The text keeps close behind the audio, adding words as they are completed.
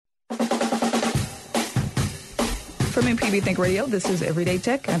From MPB Think Radio, this is Everyday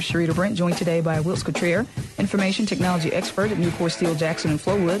Tech. I'm Sharita Brent, joined today by Wilts Cottrell, information technology expert at Nucor Steel Jackson and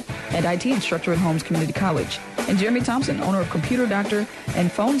Flowood, and IT instructor at Holmes Community College, and Jeremy Thompson, owner of Computer Doctor and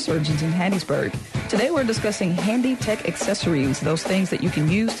Phone Surgeons in Hattiesburg. Today we're discussing handy tech accessories, those things that you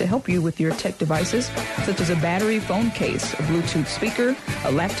can use to help you with your tech devices, such as a battery phone case, a Bluetooth speaker,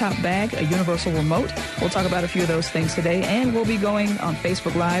 a laptop bag, a universal remote. We'll talk about a few of those things today, and we'll be going on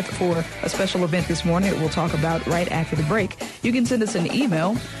Facebook Live for a special event this morning that we'll talk about right after the break. You can send us an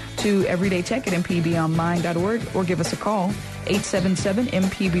email to everydaytech@mpbonline.org or give us a call.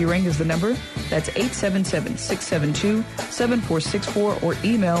 877-MPB-RING is the number. That's 877-672-7464 or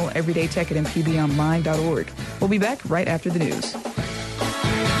email everydaytech@mpbonline.org. We'll be back right after the news.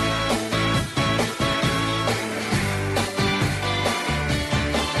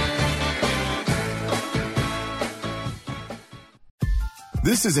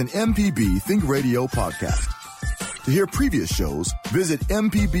 This is an MPB Think Radio podcast. To hear previous shows, visit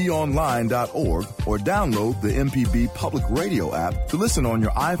mpbonline.org or download the MPB Public Radio app to listen on your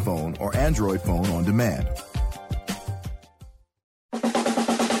iPhone or Android phone on demand.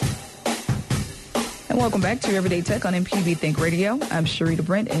 And welcome back to Everyday Tech on MPB Think Radio. I'm Sharita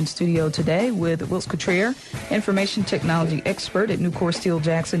Brent in studio today with Wilts Cottrell, information technology expert at Nucor Steel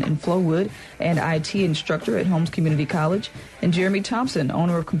Jackson and Flowood, and IT instructor at Holmes Community College, and Jeremy Thompson,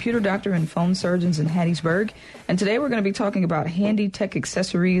 owner of Computer Doctor and Phone Surgeons in Hattiesburg. And today we're going to be talking about handy tech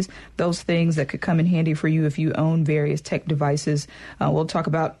accessories, those things that could come in handy for you if you own various tech devices. We'll talk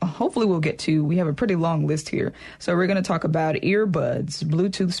about, hopefully we'll get to, we have a pretty long list here. So we're going to talk about earbuds,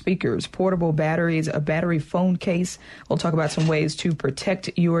 Bluetooth speakers, portable batteries, a battery phone case. We'll talk about some ways to protect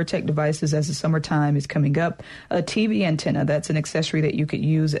your tech devices as the summertime is coming up. A TV antenna, that's an accessory that you could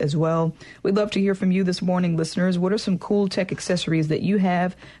use as well. We'd love to hear from you this morning, listeners. What are some cool tech accessories that you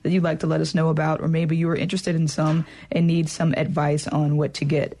have that you'd like to let us know about, or maybe you are interested in some and need some advice on what to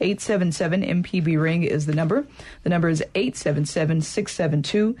get? 877-MPB-RING is the number. The number is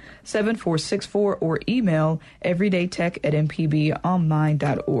 877-672-7464 or email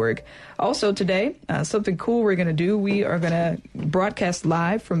everydaytech@mpbonline.org. Also today, something cool we're going to do. We are going to broadcast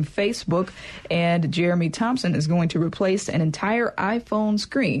live from Facebook, and Jeremy Thompson is going to replace an entire iPhone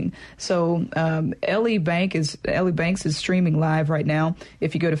screen. So Ellie Banks is streaming live right now.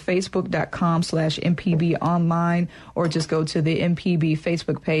 If you go to facebook.com/MPBonline or just go to the MPB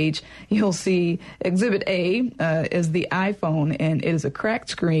Facebook page, you'll see Exhibit A is the iPhone, and it is a cracked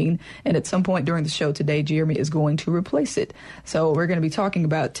screen. And at some point during the show today, Jeremy is going to replace it. So we're going to be talking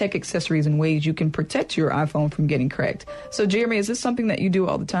about tech accessories and ways you can protect your iPhone from getting cracked. So, Jeremy, is this something that you do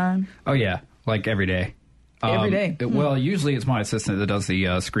all the time? Oh, yeah, like every day. Every day? Well, usually it's my assistant that does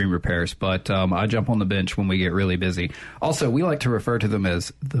the screen repairs, but I jump on the bench when we get really busy. Also, we like to refer to them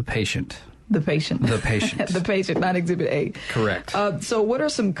as the patient. The patient. The patient. The patient, not Exhibit A. Correct. So what are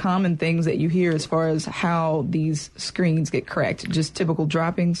some common things that you hear as far as how these screens get cracked? Just typical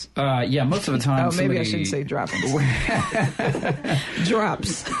droppings? Yeah, most of the time. Maybe I shouldn't say droppings.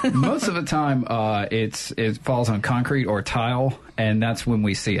 Drops. Most of the time, it falls on concrete or tile, and that's when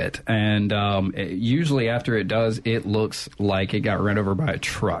we see it. And usually after it does, it looks like it got run over by a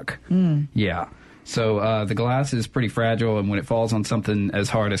truck. Yeah. So the glass is pretty fragile, and when it falls on something as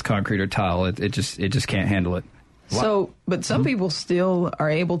hard as concrete or tile, it just can't handle it. So, but some people still are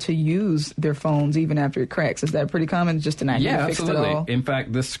able to use their phones even after it cracks. Is that pretty common? Just not yeah, fixed absolutely. At all? In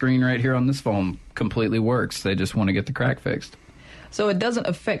fact, this screen right here on this phone completely works. They just want to get the crack fixed. So it doesn't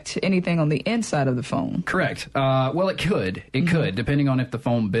affect anything on the inside of the phone? Correct. Well, it could. It could, depending on if the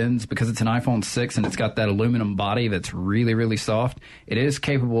phone bends, because it's an iPhone 6 and it's got that aluminum body that's really, really soft. It is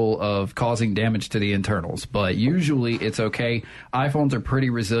capable of causing damage to the internals, but usually it's okay. iPhones are pretty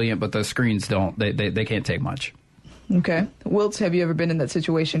resilient, but those screens don't. They can't take much. Okay. Wilts, have you ever been in that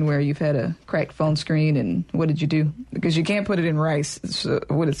situation where you've had a cracked phone screen, and what did you do? Because you can't put it in rice. So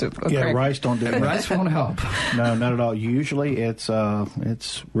what is it? Rice don't do that. Rice won't help. No, not at all. Usually it's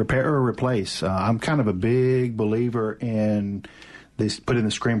repair or replace. I'm kind of a big believer in putting the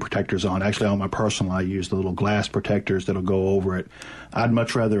screen protectors on. Actually, on my personal, I use the little glass protectors that'll go over it. I'd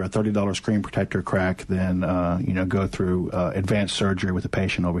much rather a $30 screen protector crack than go through advanced surgery with a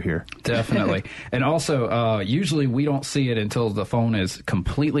patient over here. Definitely. And also, usually we don't see it until the phone is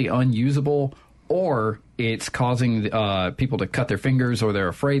completely unusable, or it's causing people to cut their fingers, or they're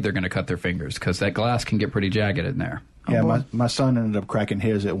afraid they're going to cut their fingers, because that glass can get pretty jagged in there. Yeah, my son ended up cracking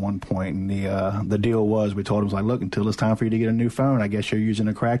his at one point, and the deal was, we told him, like, look, until it's time for you to get a new phone, I guess you're using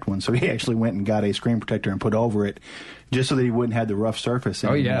a cracked one. So he actually went and got a screen protector and put over it, just so that he wouldn't have the rough surface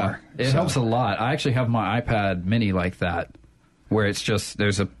anymore. Oh, yeah. It helps a lot. I actually have my iPad mini like that. where it's just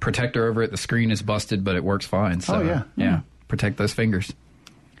there's a protector over it. The screen is busted, but it works fine. So, yeah, protect those fingers.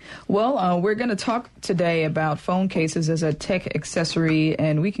 Well, we're going to talk today about phone cases as a tech accessory,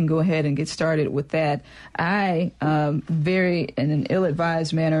 and we can go ahead and get started with that. I, very in an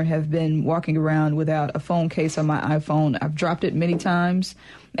ill-advised manner, have been walking around without a phone case on my iPhone. I've dropped it many times,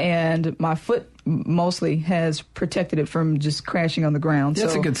 and my foot mostly has protected it from just crashing on the ground.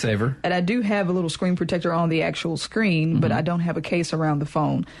 That's a good saver. And I do have a little screen protector on the actual screen, but I don't have a case around the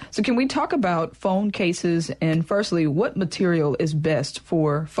phone. So can we talk about phone cases, and firstly, what material is best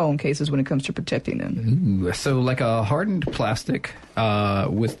for phone cases when it comes to protecting them? Ooh, so like a hardened plastic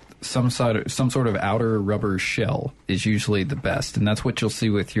with some sort of outer rubber shell is usually the best, and that's what you'll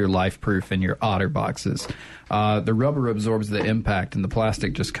see with your LifeProof and your OtterBoxes. The rubber absorbs the impact, and the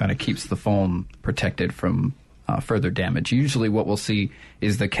plastic just kind of keeps the phone protected from further damage. Usually what we'll see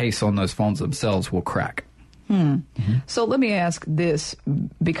is the case on those phones themselves will crack. So let me ask this,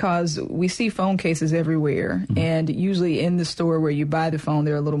 because we see phone cases everywhere, and usually in the store where you buy the phone,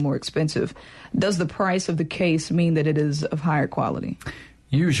 they're a little more expensive. Does the price of the case mean that it is of higher quality?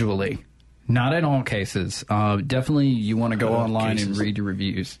 Usually. Not in all cases. Definitely you want to go online and read your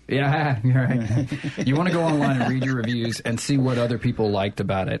reviews. Yeah, you're right. You want to go online and read your reviews and see what other people liked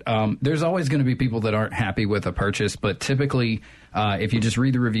about it. There's always going to be people that aren't happy with a purchase, but typically if you just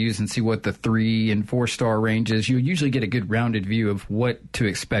read the reviews and see what the 3- and 4-star range is, you usually get a good rounded view of what to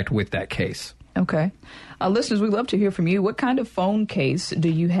expect with that case. Okay. Listeners, we'd love to hear from you. What kind of phone case do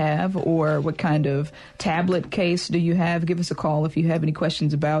you have, or what kind of tablet case do you have? Give us a call if you have any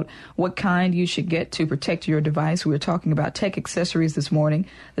questions about what kind you should get to protect your device. We were talking about tech accessories this morning.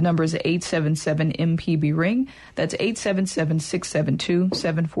 The number is 877-MPB-RING. That's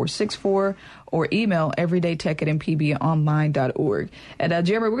 877-672-7464, or email everydaytech@mpbonline.org. And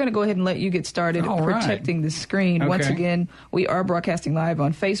Jeremy, we're going to go ahead and let you get started protecting the screen. Okay. Once again, we are broadcasting live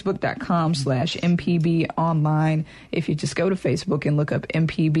on Facebook.com/MPB Online. If you just go to Facebook and look up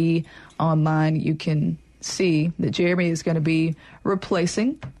MPB Online, you can see that Jeremy is going to be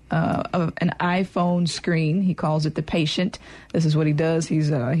replacing an iPhone screen. He calls it the patient. This is what he does.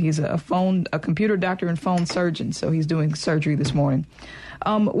 He's a computer doctor and phone surgeon, so he's doing surgery this morning.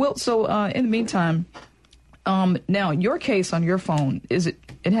 In the meantime, now your case on your phone, it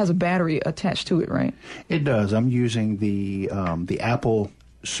has a battery attached to it, right? It does. I'm using the Apple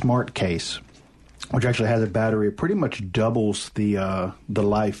Smart Case, which actually has a battery. It pretty much doubles the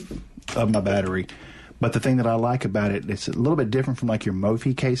life of my battery. But the thing that I like about it, it's a little bit different from like your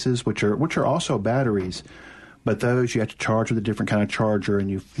Mophie cases, which are also batteries. But those you have to charge with a different kind of charger,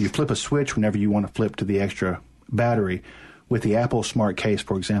 and you flip a switch whenever you want to flip to the extra battery. With the Apple Smart Case,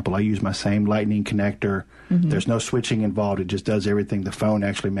 for example, I use my same Lightning connector. There's no switching involved. It just does everything. The phone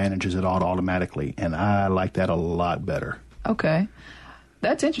actually manages it all automatically, and I like that a lot better. Okay.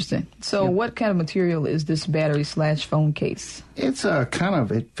 That's interesting. So what kind of material is this battery/phone case? It's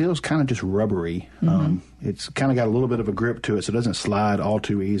it feels kind of just rubbery. It's kind of got a little bit of a grip to it, so it doesn't slide all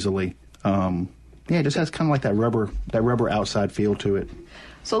too easily. It just has kind of like that rubber outside feel to it.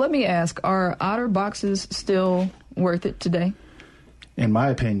 So let me ask, are OtterBoxes still worth it today? In my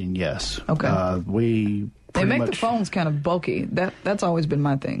opinion, yes. Okay. They make the phones kind of bulky. That's always been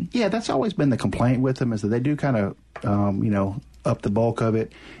my thing. Yeah, that's always been the complaint with them, is that they do kind of, up the bulk of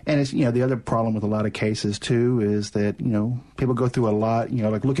it. And it's, the other problem with a lot of cases too is that, people go through a lot,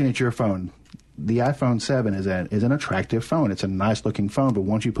 like looking at your phone. The iPhone 7 is an attractive phone. It's a nice looking phone, but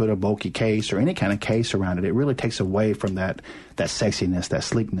once you put a bulky case or any kind of case around it, it really takes away from that sexiness, that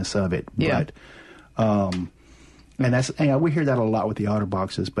sleekness of it. Yeah. But, and that's, we hear that a lot with the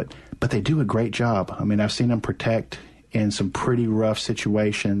OtterBoxes, but they do a great job. I mean, I've seen them protect in some pretty rough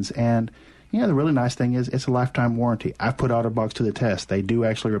situations, and the really nice thing is it's a lifetime warranty. I've put OtterBox to the test. They do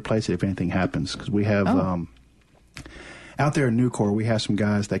actually replace it if anything happens, because we have out there in Nucor, we have some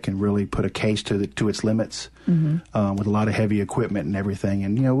guys that can really put a case to its limits with a lot of heavy equipment and everything.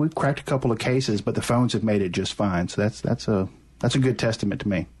 And we've cracked a couple of cases, but the phones have made it just fine. So that's a good testament to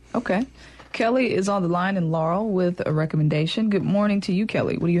me. Okay. Kelly is on the line in Laurel with a recommendation. Good morning to you,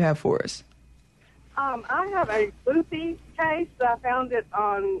 Kelly. What do you have for us? I have a Lucy case. I found it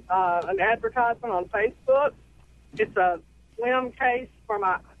on an advertisement on Facebook. It's a slim case for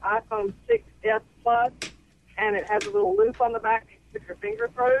my iPhone 6s Plus, and it has a little loop on the back to put your finger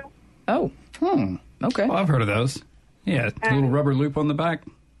through. Oh. Okay. Well, I've heard of those. Yeah, a little rubber loop on the back.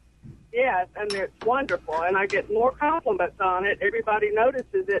 Yes, and it's wonderful, and I get more compliments on it. Everybody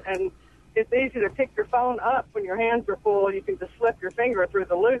notices it, and it's easy to pick your phone up when your hands are full. You can just slip your finger through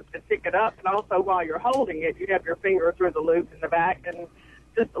the loop and pick it up, and also while you're holding it, you have your finger through the loop in the back, and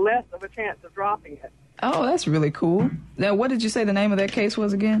just less of a chance of dropping it. Oh, that's really cool. Now, what did you say the name of that case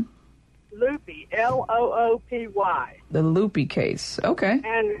was again? Loopy, Loopy. The Loopy case. Okay.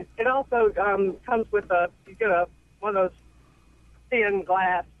 And it also comes with you get one of those thin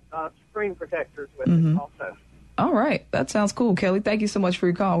glass screen protectors with it also. All right. That sounds cool, Kelly. Thank you so much for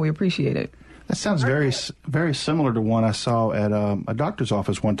your call. We appreciate it. That sounds very similar to one I saw at a doctor's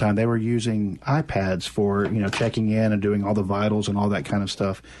office one time. They were using iPads for, checking in and doing all the vitals and all that kind of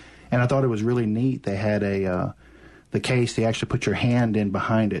stuff. And I thought it was really neat. They had the case, they actually put your hand in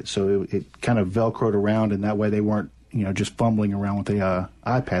behind it. So it kind of Velcroed around, and that way they weren't, just fumbling around with the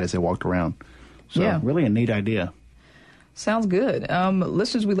iPad as they walked around. So really a neat idea. Sounds good.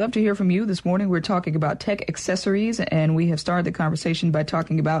 Listeners, we'd love to hear from you. This morning we're talking about tech accessories, and we have started the conversation by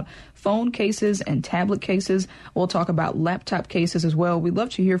talking about phone cases and tablet cases. We'll talk about laptop cases as well. We'd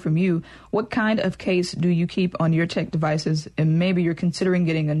love to hear from you. What kind of case do you keep on your tech devices? And maybe you're considering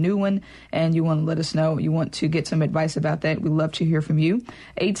getting a new one, and you want to let us know. You want to get some advice about that. We'd love to hear from you.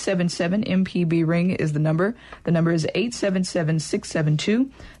 877-MPB-RING is the number. The number is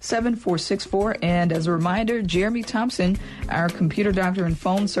 877-672-7464. And as a reminder, Jeremy Thompson, our computer doctor and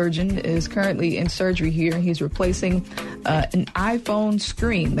phone surgeon, is currently in surgery here. He's replacing an iPhone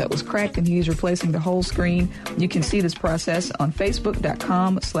screen that was cracked, and he's replacing the whole screen. You can see this process on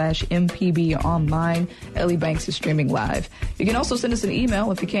Facebook.com/MPB online. Ellie Banks is streaming live. You can also send us an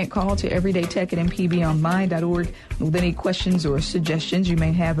email if you can't call to everydaytech@mpbonline.org with any questions or suggestions you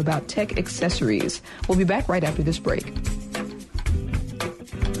may have about tech accessories. We'll be back right after this break.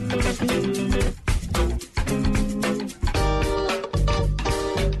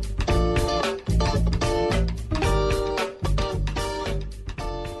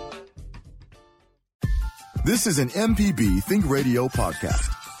 This is an MPB Think Radio podcast.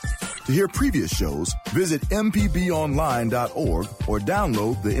 To hear previous shows, visit mpbonline.org or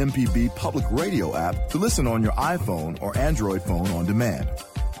download the MPB Public Radio app to listen on your iPhone or Android phone on demand.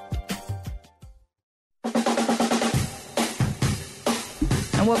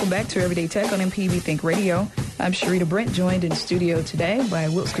 And welcome back to Everyday Tech on MPB Think Radio. I'm Sharita Brent, joined in studio today by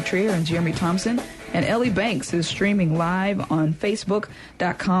Wilkes Cotrier and Jeremy Thompson. And Ellie Banks is streaming live on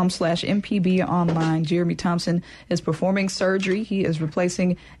Facebook.com/MPB online. Jeremy Thompson is performing surgery. He is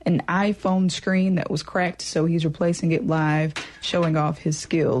replacing an iPhone screen that was cracked, so he's replacing it live, showing off his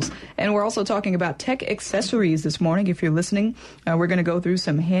skills. And we're also talking about tech accessories this morning. If you're listening, we're going to go through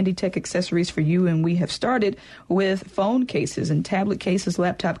some handy tech accessories for you, and we have started with phone cases and tablet cases,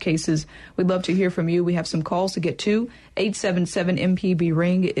 laptop cases. We'd love to hear from you. We have some calls to get to.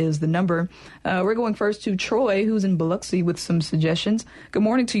 877-MPB-RING is the number. We're going first to Troy, who's in Biloxi, with some suggestions. Good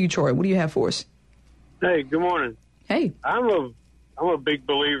morning to you, Troy. What do you have for us? Hey, good morning. Hey. I'm a big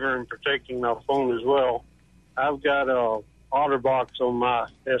believer in protecting my phone as well. I've got a OtterBox on my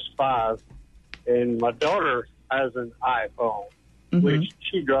S5, and my daughter has an iPhone, which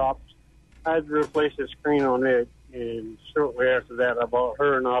she dropped. I had to replace the screen on it, and shortly after that, I bought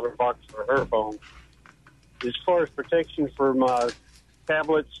her an OtterBox for her phone. As far as protection for my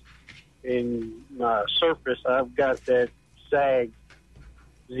tablets and my Surface, I've got that ZAGG,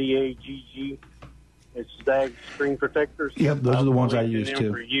 Z-A-G-G. It's ZAGG screen protectors. Yep, those are the ones I use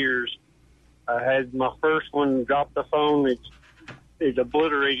too. For years, I had my first one drop the phone. It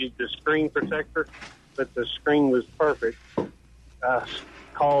obliterated the screen protector, but the screen was perfect. I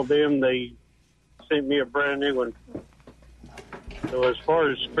called them. They sent me a brand new one. So as far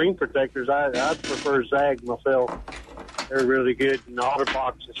as screen protectors, I prefer ZAGG myself. They're really good. And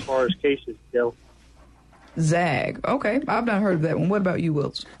OtterBox as far as cases go. ZAGG. Okay, I've not heard of that one. What about you,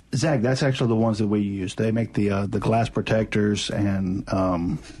 Wilts? ZAGG, that's actually the ones that we use. They make the glass protectors and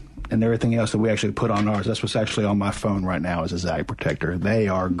everything else that we actually put on ours. That's what's actually on my phone right now is a ZAGG protector. They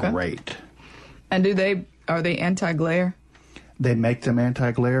are great. And are they anti-glare? They make them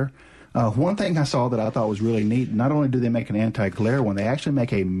anti-glare. One thing I saw that I thought was really neat, not only do they make an anti-glare one, they actually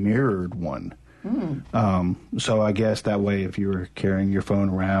make a mirrored one. So I guess that way if you were carrying your phone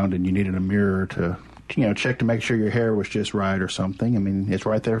around and you needed a mirror to check to make sure your hair was just right or something, I mean, it's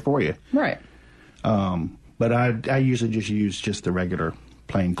right there for you. Right. But I usually just use the regular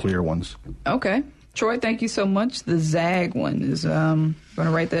plain clear ones. Okay. Troy, thank you so much. The ZAGG one is, going to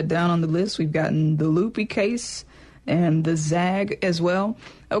write that down on the list. We've gotten the Loopy case and the ZAGG as well.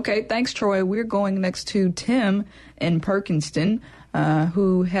 Okay, thanks, Troy. We're going next to Tim in Perkinston,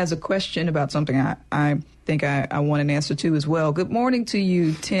 who has a question about something I think I want an answer to as well. Good morning to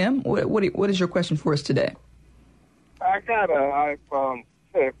you, Tim. What is your question for us today? I got an iPhone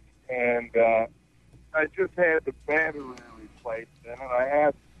 6, and I just had the battery replaced, and I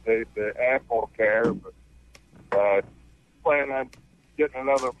had the Apple Care, but plan on getting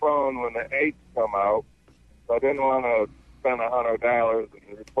another phone when the 8s come out. So I didn't want to spend $100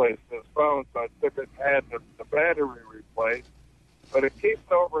 and replace this phone, so I took it and had the battery replaced. But it keeps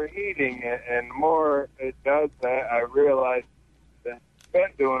overheating, and the more it does that, I realized that it's been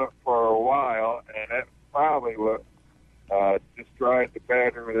doing it for a while, and that probably what destroyed the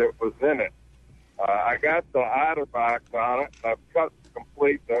battery that was in it. I got the OtterBox on it, and I've cut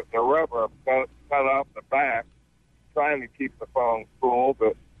the rubber. I've cut off the back, trying to keep the phone cool,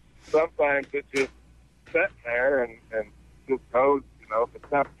 but sometimes it just sits there and just goes, the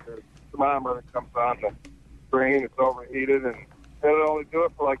temperature thermometer comes on the screen, it's overheated, and it'll only do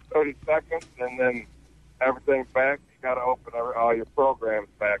it for like 30 seconds, and then everything's back. You got to open all your programs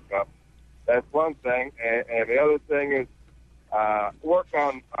back up. That's one thing, and the other thing is work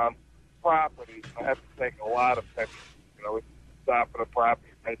on properties. I have to take a lot of pictures. We stop at a property,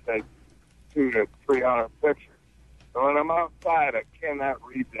 I take 200 to 300 pictures. So when I'm outside, I cannot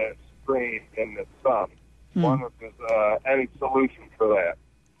read that screen in the sun. Wonder if there's any solution for that.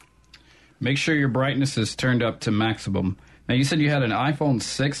 Make sure your brightness is turned up to maximum. Now, you said you had an iPhone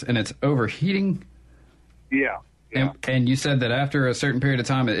 6 and it's overheating? Yeah. And you said that after a certain period of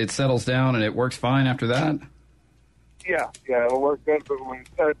time, it settles down and it works fine after that? Yeah, it'll work good, but when you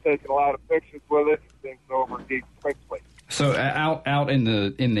start taking a lot of pictures with it, things overheat quickly. So out in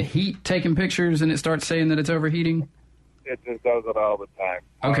the heat taking pictures and it starts saying that it's overheating? It just does it all the time.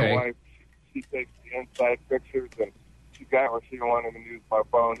 Okay. My wife, she takes the inside pictures, and she got where she don't want to even use my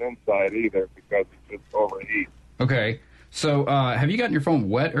phone inside either because it just overheats. Okay. So have you gotten your phone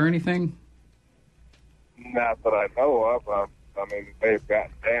wet or anything? Not that I know of. They've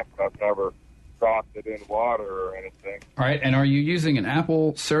gotten damp. I've never dropped it in water or anything. All right. And are you using an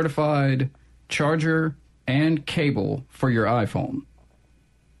Apple certified charger and cable for your iPhone?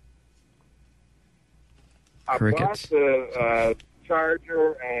 Crickets. I bought the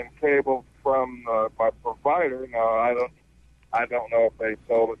charger and cable from my provider. No, I don't know if they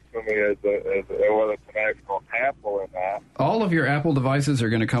sold it to me as whether it's an actual Apple or not. All of your Apple devices are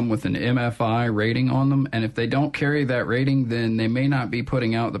going to come with an MFI rating on them, and if they don't carry that rating, then they may not be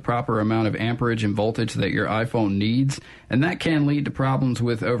putting out the proper amount of amperage and voltage that your iPhone needs, and that can lead to problems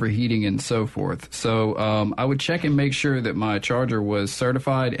with overheating and so forth. So I would check and make sure that my charger was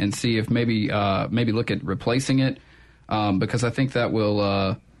certified and see if maybe look at replacing it, because I think that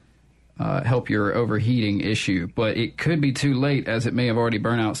will help your overheating issue, but it could be too late as it may have already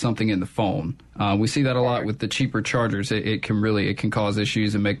burnt out something in the phone. We see that a lot with the cheaper chargers. It can cause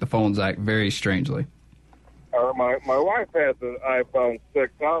issues and make the phones act very strangely. My wife has an iPhone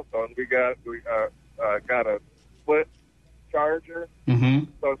 6 also, and we got a split charger. Mm-hmm.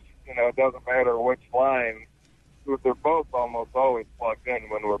 So it doesn't matter which line. They're both almost always plugged in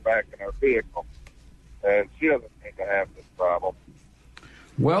when we're back in our vehicle, and she doesn't seem to have this problem.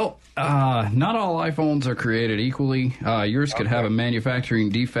 Well, not all iPhones are created equally. Yours could have a manufacturing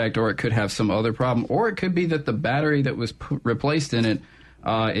defect, or it could have some other problem, or it could be that the battery that was replaced in it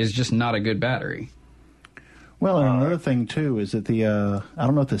is just not a good battery. Well, and another thing, too, is that I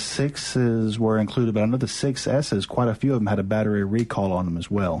don't know if the 6s were included, but I know the 6Ss, quite a few of them had a battery recall on them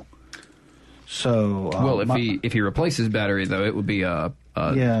as well. So, if he replaces battery, though, it would be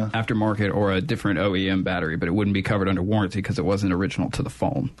aftermarket or a different OEM battery, but it wouldn't be covered under warranty because it wasn't original to the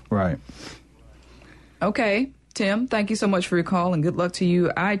phone. Right. Okay, Tim, thank you so much for your call, and good luck to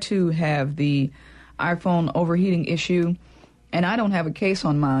you. I, too, have the iPhone overheating issue, and I don't have a case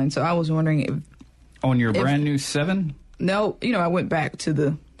on mine, so I was wondering if... On your brand new 7? No, I went back to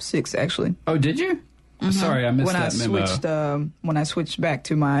the 6, actually. Oh, did you? Mm-hmm. Sorry, I missed that memo. When I switched back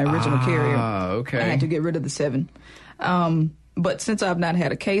to my original carrier, okay. I had to get rid of the 7. But since I've not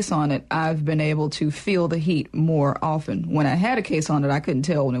had a case on it, I've been able to feel the heat more often. When I had a case on it, I couldn't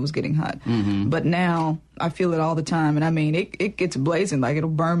tell when it was getting hot. Mm-hmm. But now I feel it all the time. And it gets blazing. Like, it'll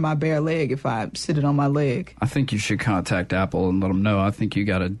burn my bare leg if I sit it on my leg. I think you should contact Apple and let them know. I think you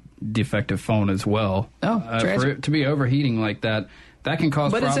got a defective phone as well. Oh, for it to be overheating like that. That can cause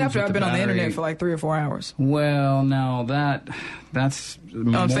problems. But it's after I've been battery. on the internet for like 3 or 4 hours. Well, now that's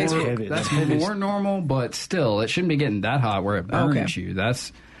more, Facebook. That's more normal, but still, it shouldn't be getting that hot where it burns you.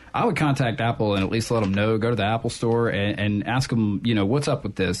 I would contact Apple and at least let them know. Go to the Apple store and ask them, what's up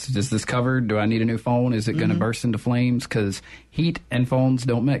with this? Is this covered? Do I need a new phone? Is it going to burst into flames? Because heat and phones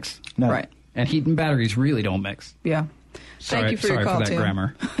don't mix. No. Right. And heat and batteries really don't mix. Yeah. Thank you for your call, Tim. Sorry for that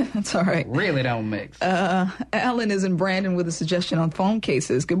grammar. That's all right. Really don't mix. Alan is in Brandon with a suggestion on phone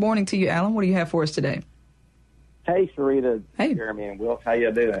cases. Good morning to you, Alan. What do you have for us today? Hey, Sharita, hey. Jeremy, and Will. How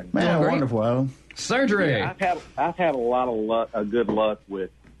you doing? Man, wonderful, Alan. Surgery. Yeah, I've had a lot of good luck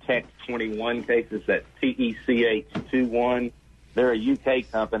with Tech 21 cases. That TECH21. They're a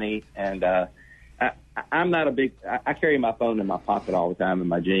UK company, and I'm not a big. I carry my phone in my pocket all the time in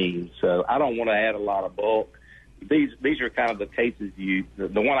my jeans, so I don't want to add a lot of bulk. These are kind of the cases the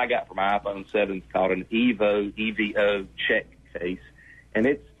one I got for my iPhone 7 is called an EVO check case, and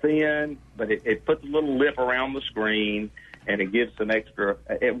it's thin, but it puts a little lip around the screen, and it gives some extra.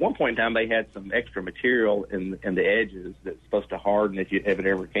 At one point in time, they had some extra material in the edges that's supposed to harden if it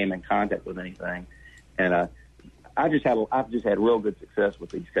ever came in contact with anything, and I've just had real good success with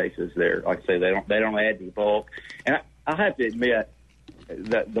these cases. There, like I say, they don't add any bulk, and I have to admit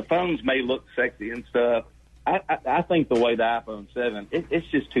that the phones may look sexy and stuff. I think the way the iPhone 7, it's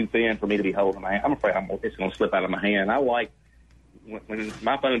just too thin for me to be holding my hand. I'm afraid it's going to slip out of my hand. I like when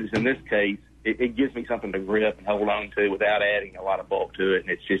my phone is in this case, it gives me something to grip and hold on to without adding a lot of bulk to it, and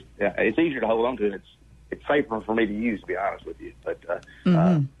it's just it's easier to hold on to. It's safer for me to use, to be honest with you. But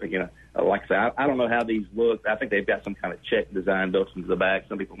you know, like I say, I don't know how these look. I think they've got some kind of check design built into the back.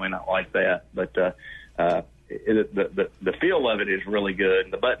 Some people may not like that, but the feel of it is really good.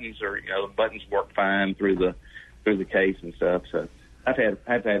 And the buttons work fine through the case and stuff. So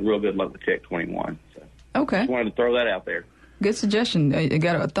I've had real good luck with Tech 21. So okay, just wanted to throw that out there. Good suggestion. You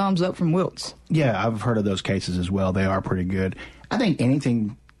got a thumbs up from Wiltz. Yeah, I've heard of those cases as well. They are pretty good. I think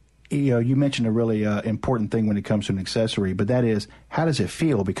anything. You know, you mentioned a really important thing when it comes to an accessory, but that is, how does it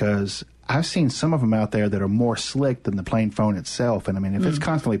feel? Because I've seen some of them out there that are more slick than the plain phone itself. And I mean, if it's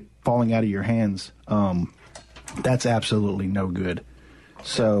constantly falling out of your hands, that's absolutely no good.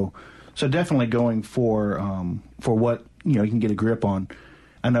 So definitely going for what, you know, you can get a grip on.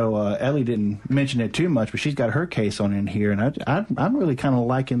 I know Ellie didn't mention it too much, but she's got her case on in here, and I'm really kind of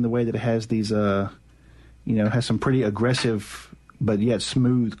liking the way that it has these, has some pretty aggressive but yet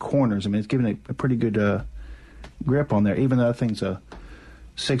smooth corners. I mean, it's giving it a pretty good grip on there, even though that thing's a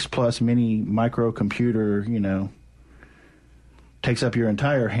 6+ mini microcomputer, you know, takes up your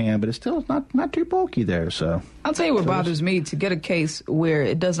entire hand, but it's still not too bulky there. So I'll tell you what bothers me, to get a case where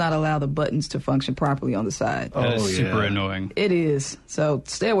it does not allow the buttons to function properly on the side. That is super annoying. It is. So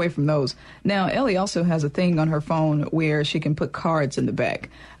stay away from those. Now, Ellie also has a thing on her phone where she can put cards in the back.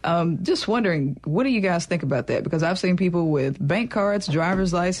 Just wondering, what do you guys think about that? Because I've seen people with bank cards,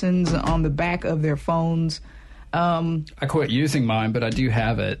 driver's license on the back of their phones. I quit using mine, but I do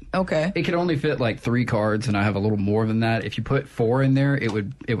have it. Okay. It could only fit like 3 cards, and I have a little more than that. If you put 4 in there, it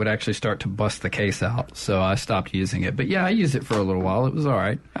would actually start to bust the case out. So I stopped using it. But yeah, I used it for a little while. It was all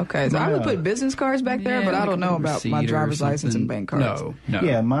right. Okay. So I would put business cards back there, but I don't know about my driver's license and bank cards. No.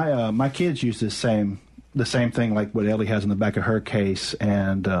 Yeah, my kids use the same thing like what Ellie has in the back of her case,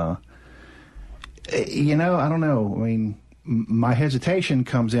 and I don't know. I mean, my hesitation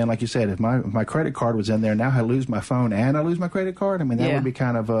comes in, like you said, if my credit card was in there, now I lose my phone and I lose my credit card. I mean, that would be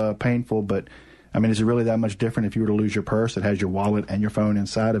kind of painful, but I mean, is it really that much different if you were to lose your purse that has your wallet and your phone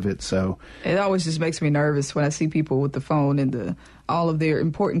inside of it? So it always just makes me nervous when I see people with the phone and all of their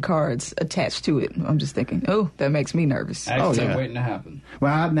important cards attached to it. I'm just thinking, that makes me nervous. Actually, waiting to happen.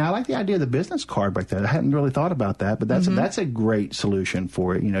 Well, now I like the idea of the business card back there. I hadn't really thought about that, but that's a great solution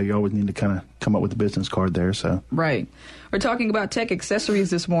for it. You know, you always need to kind of come up with a business card there. So right. We're talking about tech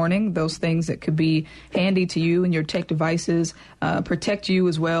accessories this morning, those things that could be handy to you and your tech devices, protect you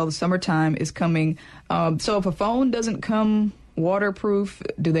as well. The summertime is coming. So if a phone doesn't come waterproof,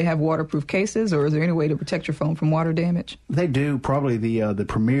 do they have waterproof cases, or is there any way to protect your phone from water damage? They do. Probably the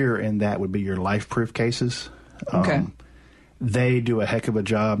premier in that would be your LifeProof cases. Okay. They do a heck of a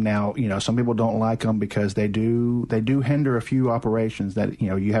job. Now, you know, some people don't like them because they do hinder a few operations that, you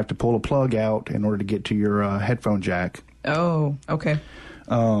know, you have to pull a plug out in order to get to your headphone jack. Oh, okay.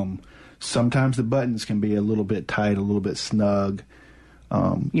 Sometimes the buttons can be a little bit tight, a little bit snug.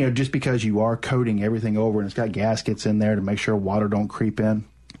 Just because you are coating everything over and it's got gaskets in there to make sure water don't creep in.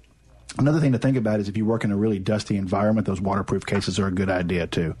 Another thing to think about is if you work in a really dusty environment, those waterproof cases are a good idea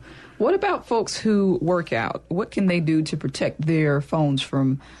too. What about folks who work out? What can they do to protect their phones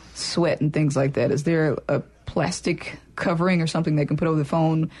from sweat and things like that? Is there a plastic covering or something they can put over the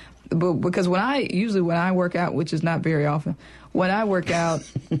phone? Because when I work out, which is not very often, when I work out,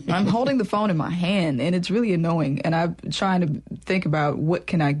 I'm holding the phone in my hand, and it's really annoying. And I'm trying to think about what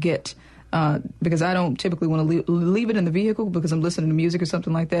can I get, because I don't typically want to leave it in the vehicle because I'm listening to music or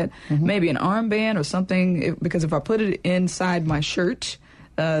something like that. Mm-hmm. Maybe an armband or something, because if I put it inside my shirt,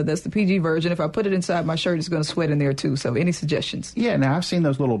 that's the PG version. If I put it inside my shirt, it's going to sweat in there too. So any suggestions? Yeah, now I've seen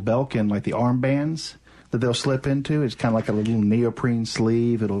those little Belkin, like the armbands that they'll slip into. It's kind of like a little neoprene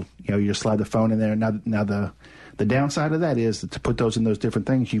sleeve. It'll, you just slide the phone in there. Now the downside of that is that to put those in those different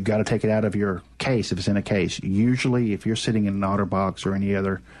things, you've got to take it out of your case if it's in a case. Usually, if you're sitting in an OtterBox or any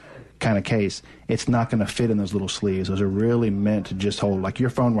other kind of case, it's not going to fit in those little sleeves. Those are really meant to just hold, like your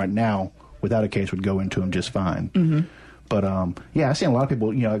phone right now without a case would go into them just fine. Mm-hmm. But I've seen a lot of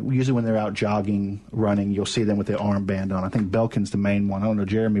people, usually when they're out jogging, running, you'll see them with their armband on. I think Belkin's the main one. I don't know,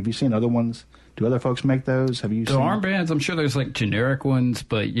 Jeremy, have you seen other ones? Do other folks make those? Have you seen armbands? I'm sure there's like generic ones,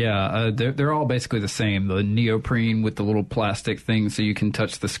 but they're all basically the same. The neoprene with the little plastic thing so you can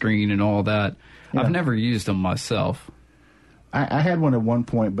touch the screen and all that. Yeah. I've never used them myself. I had one at one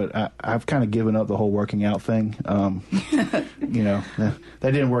point, but I've kind of given up the whole working out thing. That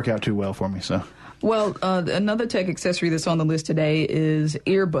didn't work out too well for me. So, well, another tech accessory that's on the list today is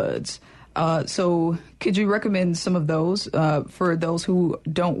earbuds. So, could you recommend some of those for those who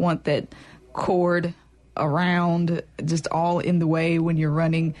don't want that cord around, just all in the way when you're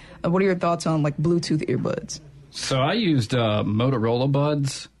running? What are your thoughts on like Bluetooth earbuds? So I used Motorola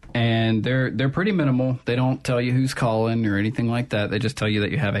Buds. And they're pretty minimal. They don't tell you who's calling or anything like that. They just tell you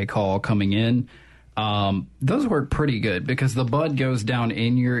that you have a call coming in. Those work pretty good because the bud goes down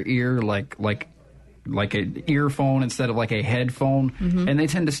in your ear like an earphone instead of like a headphone, and they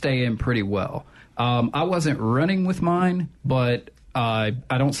tend to stay in pretty well. I wasn't running with mine, but I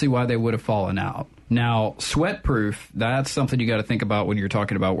don't see why they would have fallen out. Now, sweat-proof, that's something you got to think about when you're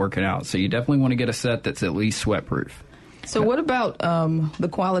talking about working out. So you definitely want to get a set that's at least sweat-proof. So what about the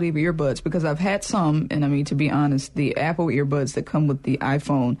quality of earbuds? Because I've had some, and I mean, to be honest, the Apple earbuds that come with the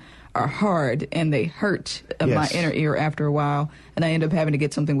iPhone are hard, and they hurt my inner ear after a while, and I end up having to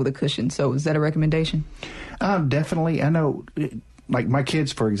get something with a cushion. So is that a recommendation? Definitely. I know, like my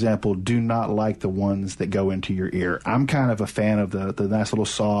kids, for example, do not like the ones that go into your ear. I'm kind of a fan of the nice little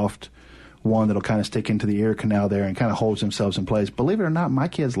soft one that'll kind of stick into the ear canal there and kind of holds themselves in place. Believe it or not, my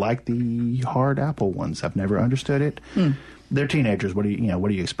kids like the hard Apple ones. I've never understood it. They're teenagers. What do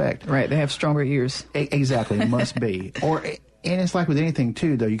you expect? Right. They have stronger ears. Exactly. It must be. And it's like with anything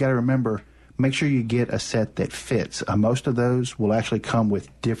too, though. You got to remember, make sure you get a set that fits. Most of those will actually come with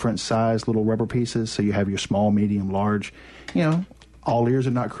different size little rubber pieces. So you have your small, medium, large. All ears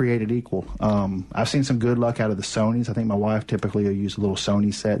are not created equal. I've seen some good luck out of the Sonys. I think my wife typically will use a little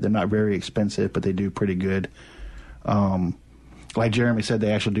Sony set. They're not very expensive, but they do pretty good. Like Jeremy said,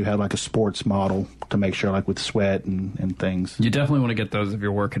 they actually do have like a sports model to make sure, like with sweat and things. You definitely want to get those if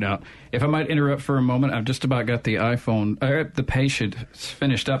you're working out. If I might interrupt for a moment, I've just about got the patient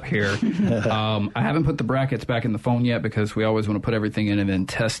finished up here. I haven't put the brackets back in the phone yet because we always want to put everything in and then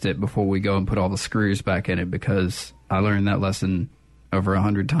test it before we go and put all the screws back in it, because I learned that lesson over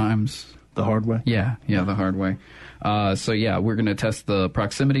 100 times. The hard way? Yeah, the hard way. We're going to test the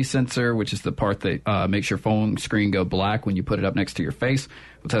proximity sensor, which is the part that makes your phone screen go black when you put it up next to your face.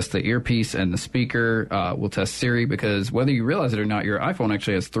 We'll test the earpiece and the speaker. We'll test Siri, because whether you realize it or not, your iPhone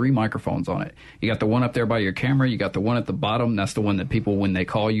actually has 3 microphones on it. You got the one up there by your camera. You got the one at the bottom. That's the one that people, when they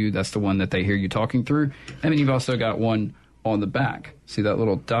call you, that's the one that they hear you talking through. And then you've also got one on the back. See that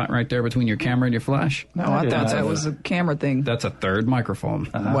little dot right there between your camera and your flash? No, I thought that was a camera thing. That's a third microphone.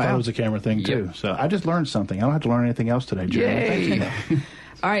 I thought it was a camera thing, too. Yep. So I just learned something. I don't have to learn anything else today, Jeremy. Yay!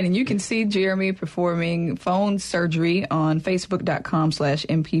 All right, and you can see Jeremy performing phone surgery on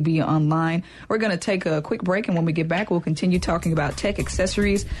Facebook.com/MPB online. We're going to take a quick break, and when we get back, we'll continue talking about tech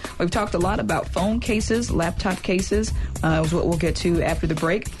accessories. We've talked a lot about phone cases, laptop cases, is what we'll get to after the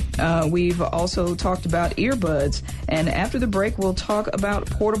break. We've also talked about earbuds, and after the break, we'll talk about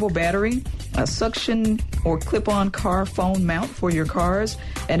portable battery, a suction or clip-on car phone mount for your cars.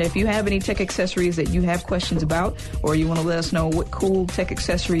 And if you have any tech accessories that you have questions about, or you want to let us know what cool tech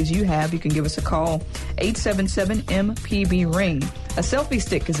accessories you have, you can give us a call, 877-MPB-RING. A selfie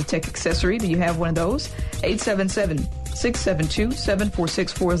stick is a tech accessory. Do you have one of those?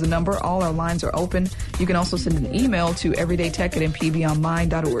 877-672-7464 is the number. All our lines are open. You can also send an email to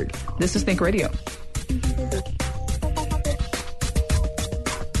everydaytech@mpbonline.org. This is Think Radio.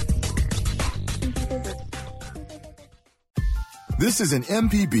 This is an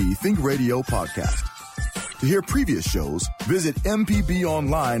MPB Think Radio podcast. To hear previous shows, visit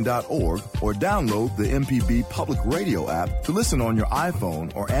mpbonline.org or download the MPB Public Radio app to listen on your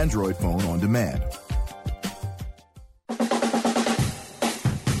iPhone or Android phone on demand.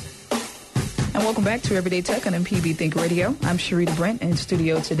 And welcome back to Everyday Tech on MPB Think Radio. I'm Sharita Brent in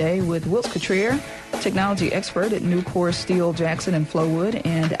studio today with Wiltz Cottrier, technology expert at Nucor Steel Jackson and Flowood,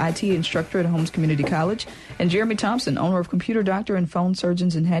 and IT instructor at Holmes Community College, and Jeremy Thompson, owner of Computer Doctor and Phone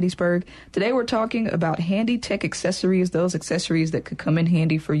Surgeons in Hattiesburg. Today we're talking about handy tech accessories, those accessories that could come in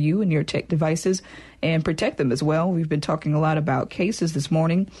handy for you and your tech devices and protect them as well. We've been talking a lot about cases this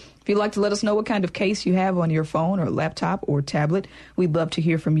morning. If you'd like to let us know what kind of case you have on your phone or laptop or tablet, we'd love to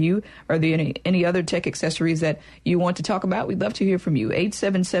hear from you. Are there any other tech accessories that you want to talk about? We'd love to hear from you.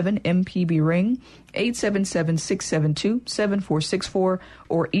 877-MPB-RING, 877-672-7464,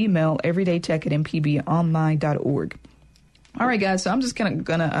 or email everydaytech@mpbonline.org. All right, guys, so I'm just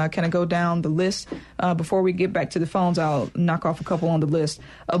gonna go down the list. Before we get back to the phones, I'll knock off a couple on the list.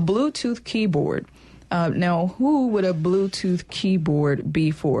 A Bluetooth keyboard. Now, who would a Bluetooth keyboard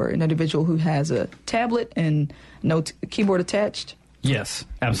be for? An individual who has a tablet and no keyboard attached? Yes,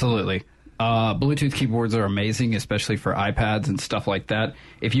 absolutely. Bluetooth keyboards are amazing, especially for iPads and stuff like that.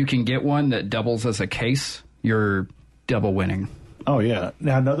 If you can get one that doubles as a case, you're double winning. Oh, yeah.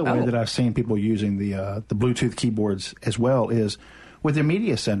 Now, another way that I've seen people using the Bluetooth keyboards as well is with their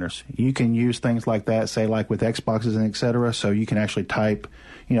media centers. You can use things like that, say like with Xboxes and et cetera, so you can actually type.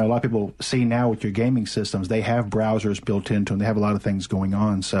 You know, a lot of people see now with your gaming systems, they have browsers built into them. They have a lot of things going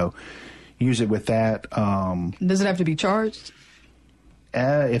on, so use it with that. Does it have to be charged?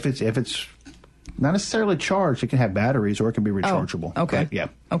 If it's not necessarily charged, it can have batteries or it can be rechargeable. Oh, okay. But, yeah.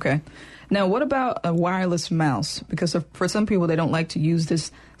 Okay. Now, what about a wireless mouse? Because for some people, they don't like to use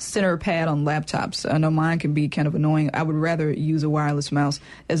this center pad on laptops. I know mine can be kind of annoying. I would rather use a wireless mouse.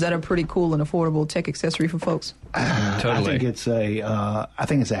 Is that a pretty cool and affordable tech accessory for folks? Totally. I think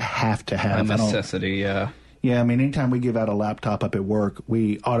it's a have to have. A necessity, yeah. Yeah, I mean, anytime we give out a laptop up at work,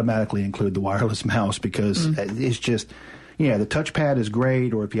 we automatically include the wireless mouse because it's just, yeah, the touchpad is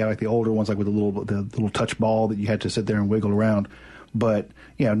great, or if you have like the older ones, like with the little touch ball that you had to sit there and wiggle around. But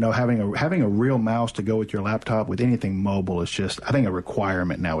having a real mouse to go with your laptop with anything mobile is just, I think, a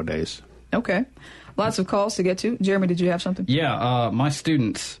requirement nowadays. Okay, lots of calls to get to. Jeremy, did you have something? Yeah, my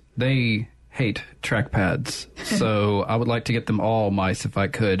students, they hate trackpads, so I would like to get them all mice if I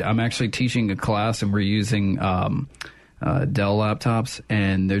could. I'm actually teaching a class, and we're using Dell laptops,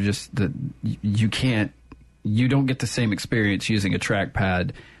 and they're just you don't get the same experience using a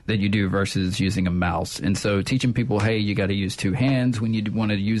trackpad that you do versus using a mouse. And so teaching people, hey, you got to use two hands when you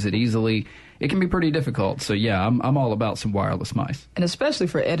want to use it easily, it can be pretty difficult. So, yeah, I'm all about some wireless mice. And especially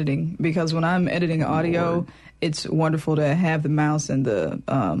for editing, because when I'm editing audio, it's wonderful to have the mouse and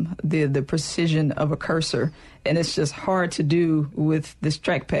the precision of a cursor. And it's just hard to do with this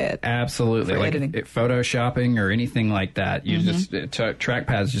trackpad. Absolutely. Like photoshopping or anything like that. You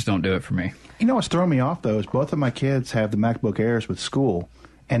trackpads just don't do it for me. You know what's throwing me off, though, is both of my kids have the MacBook Airs with school,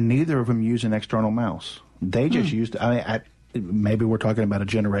 and neither of them use an external mouse. They just used, maybe we're talking about a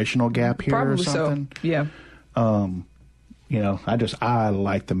generational gap here Probably or something. So. Yeah. I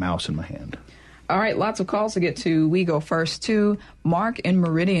like the mouse in my hand. All right, lots of calls to get to. We go first to Mark in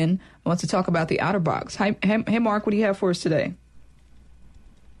Meridian wants to talk about the OtterBox. Hey, Mark, what do you have for us today?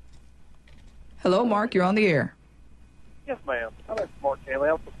 Hello, Mark, you're on the air. Yes, ma'am. My name's Mark Haley.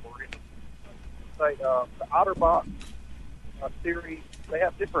 I'm from Meridian. The OtterBox series, they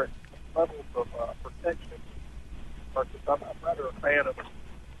have different levels of protection. I'm rather a fan of the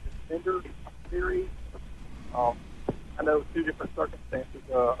Defender series. I know two different circumstances.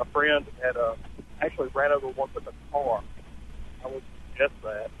 A friend had actually ran over one with a car. I wouldn't suggest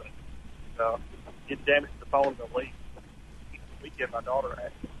that, but it damaged the phone in the leak. The weekend, my daughter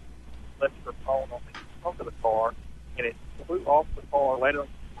actually left her phone on the trunk of the car, and it flew off the car, landed on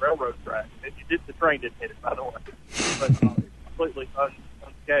the railroad track. The train didn't hit it, by the way, but it's completely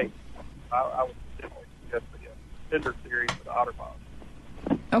unscathed. I would definitely suggest the Defender series for the OtterBox.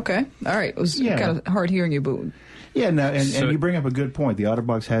 Okay, all right. It was kind of hard hearing you, but... Yeah, no, and you bring up a good point. The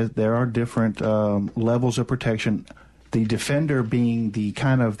OtterBox there are different levels of protection. The Defender being the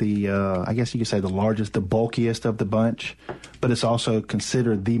kind of I guess you could say the largest, the bulkiest of the bunch, but it's also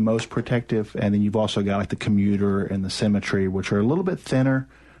considered the most protective. And then you've also got like the Commuter and the Symmetry, which are a little bit thinner,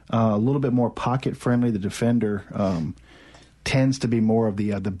 a little bit more pocket friendly. The Defender tends to be more of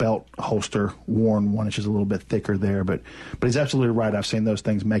the belt holster worn one, which is a little bit thicker there. But he's absolutely right. I've seen those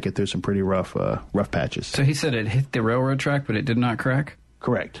things make it through some pretty rough patches. So he said it hit the railroad track, but it did not crack?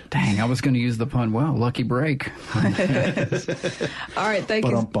 Correct. Dang, I was going to use the pun. Wow, lucky break. All right, thank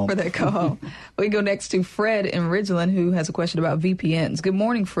you for that call. We go next to Fred in Ridgeland, who has a question about VPNs. Good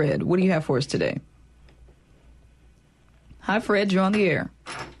morning, Fred. What do you have for us today? Hi, Fred. You're on the air.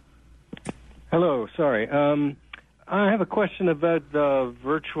 Hello. Sorry. I have a question about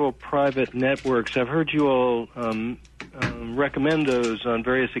virtual private networks. I've heard you all recommend those on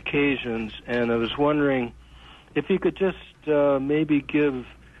various occasions, and I was wondering if you could just maybe give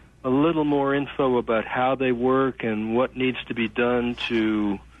a little more info about how they work and what needs to be done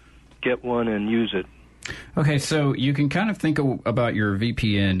to get one and use it. Okay, so you can kind of think about your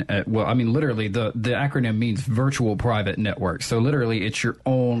VPN. Literally, the acronym means Virtual Private Network. So literally, it's your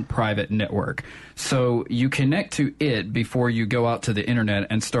own private network. So you connect to it before you go out to the internet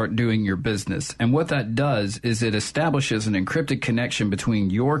and start doing your business. And what that does is it establishes an encrypted connection between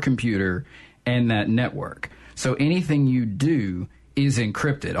your computer and that network. So anything you do is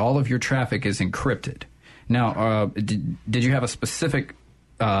encrypted. All of your traffic is encrypted. Now, did you have a specific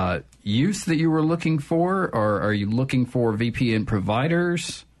use that you were looking for, or are you looking for VPN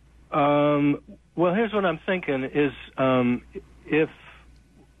providers? Well, here's what I'm thinking is if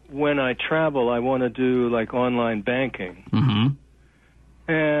when I travel I want to do like online banking,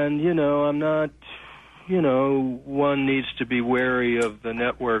 and, I'm not, one needs to be wary of the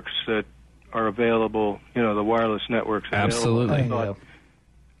networks that are available, the wireless networks available. Absolutely.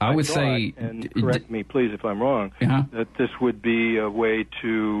 I would say, and correct me please if I'm wrong, that this would be a way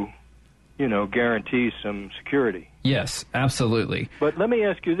to, guarantee some security. Yes, absolutely. But let me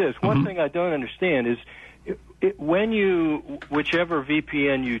ask you this. One thing I don't understand is whichever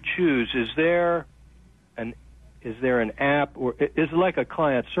VPN you choose, is there an app, or is it like a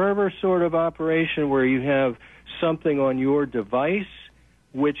client-server sort of operation where you have something on your device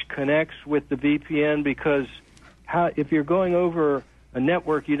which connects with the VPN? Because if you're going over a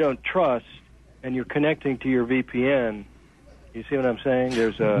network you don't trust and you're connecting to your VPN, you see what I'm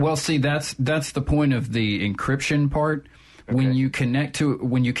saying? Well, see, that's the point of the encryption part. Okay. When you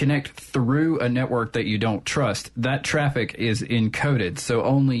connect through a network that you don't trust, that traffic is encoded, so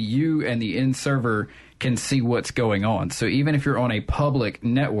only you and the end server can see what's going on. So even if you're on a public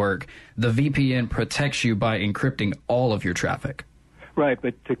network, the VPN protects you by encrypting all of your traffic. Right,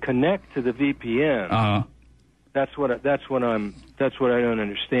 but to connect to the VPN, that's what I don't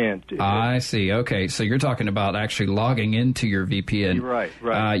understand. I see. Okay, so you're talking about actually logging into your VPN. Right.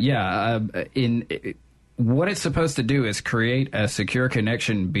 What it's supposed to do is create a secure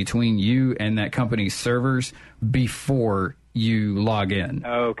connection between you and that company's servers before you log in.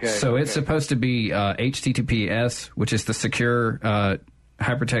 Okay. So it's supposed to be HTTPS, which is the secure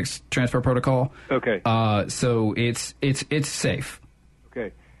hypertext transfer protocol. Okay. So it's safe.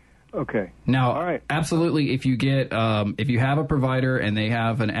 Okay. Now, all right. Absolutely, if you have a provider and they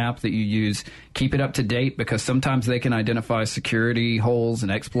have an app that you use, keep it up to date, because sometimes they can identify security holes and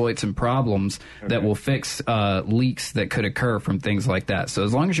exploits and problems that will fix leaks that could occur from things like that. So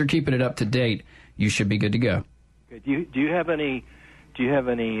as long as you're keeping it up to date, you should be good to go. Okay. Do you have any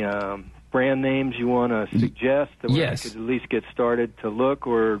brand names you want to suggest that I could at least get started to look,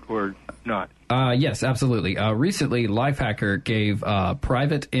 or not? Yes, absolutely. Recently, Lifehacker gave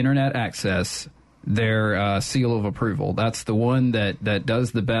Private Internet Access their seal of approval. That's the one that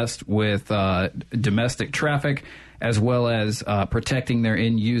does the best with domestic traffic, as well as protecting their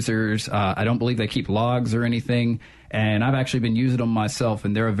end users. I don't believe they keep logs or anything, and I've actually been using them myself,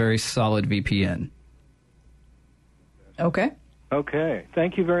 and they're a very solid VPN. Okay. Okay.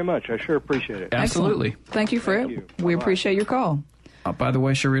 Thank you very much. I sure appreciate it. Absolutely. Excellent. Thank you, Fred. We appreciate your call. By the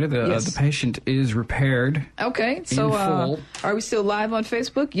way, Sharita, the patient is repaired. Okay, so are we still live on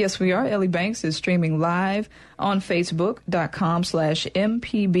Facebook? Yes, we are. Ellie Banks is streaming live on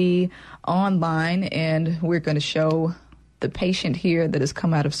Facebook.com/MPB online, and we're going to show the patient here that has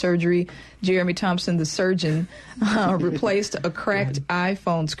come out of surgery. Jeremy Thompson, the surgeon, replaced a cracked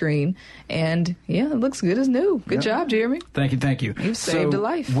iPhone screen, and it looks good as new. Good job, Jeremy. Thank you. You've saved a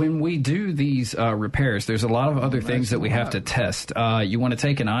life. When we do these repairs, there's a lot of other things that we have to test. You want to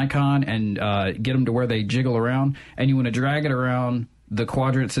take an icon and get them to where they jiggle around, and you want to drag it around the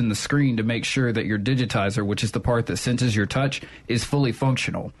quadrants in the screen to make sure that your digitizer, which is the part that senses your touch, is fully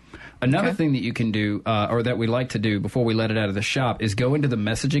functional. Another thing that you can do, or that we like to do before we let it out of the shop, is go into the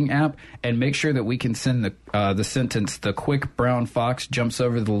messaging app and make sure that we can send the sentence, "The quick brown fox jumps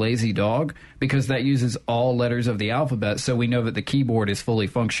over the lazy dog," because that uses all letters of the alphabet, so we know that the keyboard is fully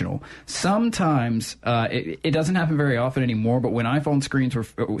functional. Sometimes, it doesn't happen very often anymore, but when iPhone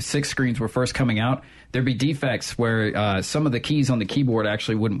 6 screens were first coming out, there'd be defects where some of the keys on the keyboard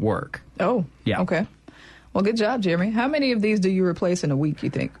actually wouldn't work. Oh, yeah. Okay. Well, good job, Jeremy. How many of these do you replace in a week, you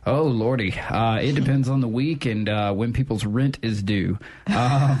think? Oh, Lordy. It depends on the week and when people's rent is due.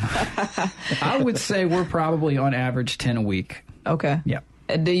 I would say we're probably on average 10 a week. Okay. Yeah.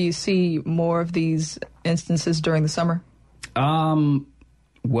 Do you see more of these instances during the summer?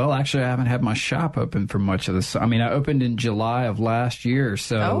 Well, actually, I haven't had my shop open for much of this. I mean, I opened in July of last year,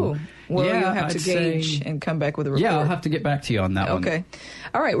 so... Oh, well, you'll have to gauge and come back with a report. Yeah, I'll have to get back to you on that one. Okay.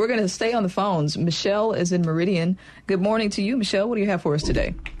 All right, we're going to stay on the phones. Michelle is in Meridian. Good morning to you, Michelle. What do you have for us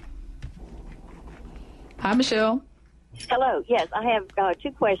today? Hi, Michelle. Hello. Yes, I have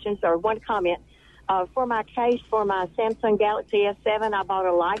two questions or one comment. For my case, for my Samsung Galaxy S7, I bought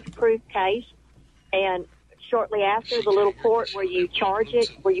a life-proof case, and shortly after, the little port where you charge it,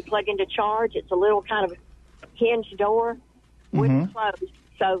 where you plug into charge, it's a little kind of hinge door, wouldn't close.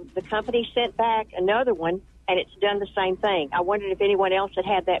 So the company sent back another one, and it's done the same thing. I wondered if anyone else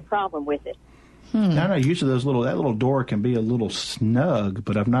had that problem with it. I know usually that little door can be a little snug,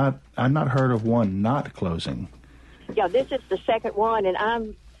 but I've not heard of one not closing. Yeah, this is the second one,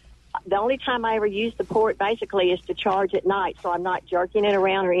 and the only time I ever use the port basically is to charge at night, so I'm not jerking it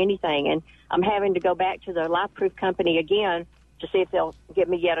around or anything, and I'm having to go back to the life-proof company again to see if they'll give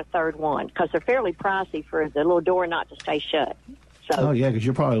me yet a third one, because they're fairly pricey for the little door not to stay shut. So, oh, yeah, because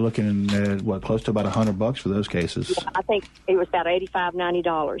you're probably looking at, close to about $100 for those cases. Yeah, I think it was about $85,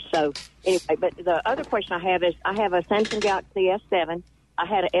 $90. So, anyway, but the other question I have is I have a Samsung Galaxy S7. I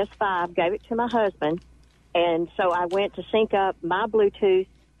had an S5, gave it to my husband, and so I went to sync up my Bluetooth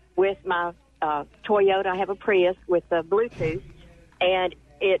with my Toyota. I have a Prius with the Bluetooth, and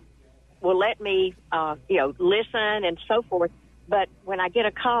it will let me, listen and so forth. But when I get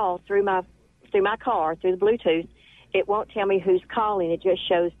a call through my car, through the Bluetooth, it won't tell me who's calling. It just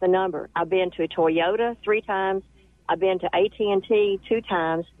shows the number. I've been to Toyota 3 times. I've been to AT&T 2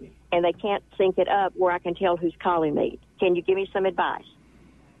 times, and they can't sync it up where I can tell who's calling me. Can you give me some advice?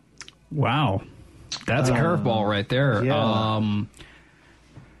 Wow. That's a curveball right there. Yeah.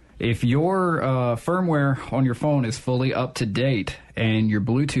 If your firmware on your phone is fully up to date and your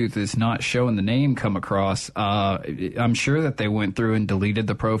Bluetooth is not showing the name come across, I'm sure that they went through and deleted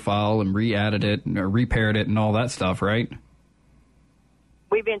the profile and re-added it or repaired it and all that stuff, right?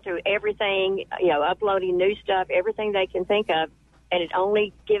 We've been through everything, uploading new stuff, everything they can think of, and it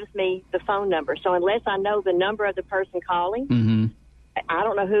only gives me the phone number. So unless I know the number of the person calling, I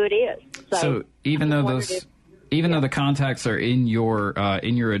don't know who it is. So even though the contacts are in your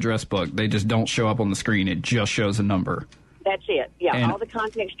address book, they just don't show up on the screen. It just shows a number. That's it. Yeah, and all the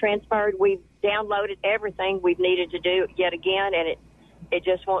contacts transferred. We've downloaded everything we've needed to do yet again, and it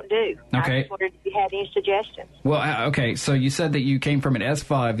just won't do. Okay. I just wondered if you had any suggestions. Well, okay, so you said that you came from an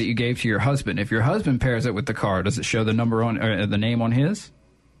S5 that you gave to your husband. If your husband pairs it with the car, does it show the number on the name on his?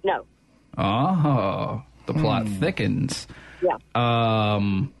 No. Oh, the plot thickens. Yeah.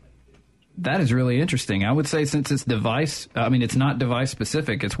 That is really interesting. I would say since it's it's not device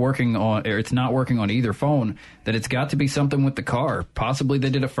specific, it's not working on either phone, that it's got to be something with the car. Possibly they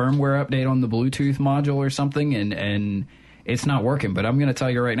did a firmware update on the Bluetooth module or something and it's not working. But I'm going to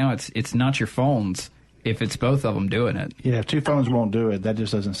tell you right now, it's not your phones if it's both of them doing it. Yeah, if 2 phones won't do it, that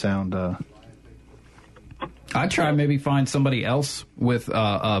just doesn't sound... I'd try maybe find somebody else with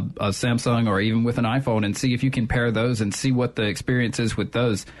a Samsung or even with an iPhone and see if you can pair those and see what the experience is with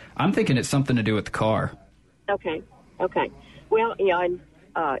those. I'm thinking it's something to do with the car. Okay. Well,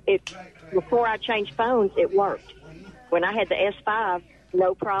 before I changed phones, it worked. When I had the S5,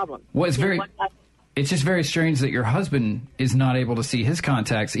 no problem. Well, it's just very strange that your husband is not able to see his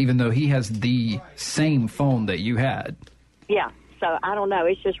contacts, even though he has the same phone that you had. Yeah, so I don't know.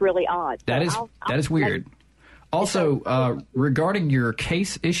 It's just really odd. That is weird. Also, regarding your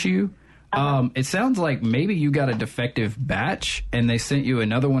case issue, it sounds like maybe you got a defective batch and they sent you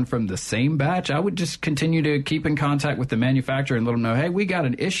another one from the same batch. I would just continue to keep in contact with the manufacturer and let them know, hey, we got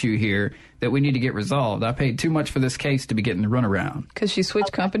an issue here that we need to get resolved. I paid too much for this case to be getting the runaround. Because she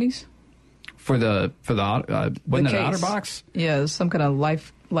switched companies? For the wasn't it OtterBox? Yeah, it was some kind of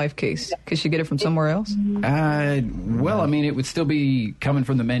life case. Could she get it from somewhere else? Well, I mean, it would still be coming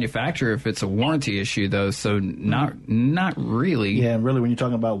from the manufacturer if it's a warranty issue, though. So not really. Yeah, and really, when you're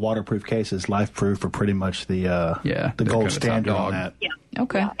talking about waterproof cases, LifeProof are pretty much the gold standard on that. Yeah.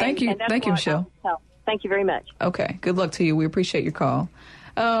 Okay. Yeah. Thank you, Michelle. Thank you very much. Okay. Good luck to you. We appreciate your call.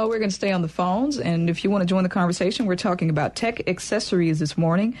 We're going to stay on the phones, and if you want to join the conversation, we're talking about tech accessories this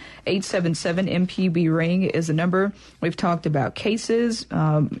morning. 877-MPB-RING is the number. We've talked about cases,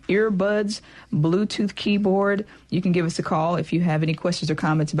 earbuds, Bluetooth keyboard. You can give us a call if you have any questions or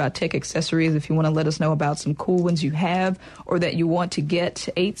comments about tech accessories, if you want to let us know about some cool ones you have or that you want to get.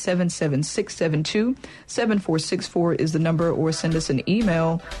 877-672-7464 is the number, or send us an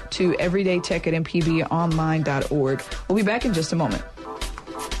email to everydaytech@mpbonline.org. We'll be back in just a moment.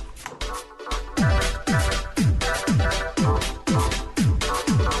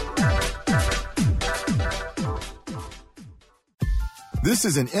 This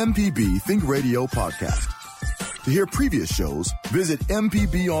is an MPB Think Radio podcast. To hear previous shows, visit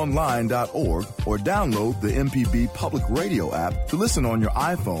mpbonline.org or download the MPB Public Radio app to listen on your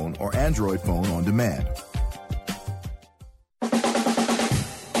iPhone or Android phone on demand.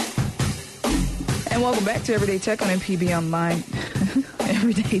 And welcome back to Everyday Tech on MPB Online.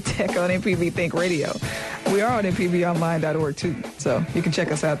 Everyday Tech on MPB Think Radio. We are on MPBOnline.org too, so you can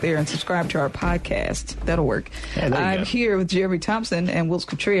check us out there and subscribe to our podcast. That'll work. Yeah, I'm here with Jeremy Thompson and Wills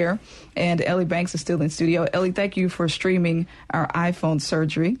Cotrier, and Ellie Banks is still in studio. Ellie, thank you for streaming our iPhone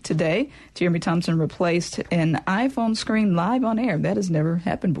surgery today. Jeremy Thompson replaced an iPhone screen live on air. That has never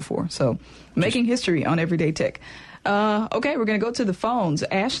happened before, so making history on Everyday Tech. Okay, we're going to go to the phones.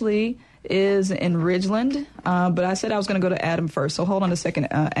 Ashley is in Ridgeland, but I said I was going to go to Adam first, so hold on a second,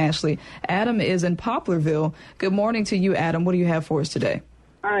 Ashley. Adam is in Poplarville. Good morning to you, Adam. What do you have for us today?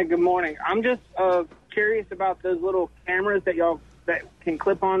 Hi, good morning. I'm just curious about those little cameras that can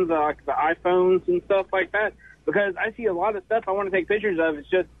clip on the iPhones and stuff like that, because I see a lot of stuff I want to take pictures of. It's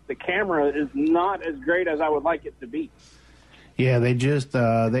just the camera is not as great as I would like it to be. Yeah, they just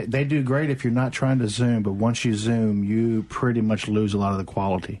they do great if you're not trying to zoom, but once you zoom, you pretty much lose a lot of the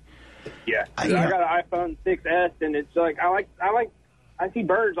quality. Yeah, I got an iPhone 6S, and it's like I see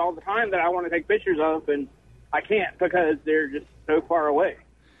birds all the time that I want to take pictures of, and I can't because they're just so far away.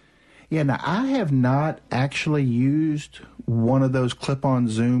 Yeah, now I have not actually used one of those clip-on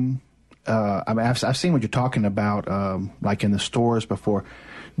zoom. I mean, I've seen what you're talking about, like in the stores before.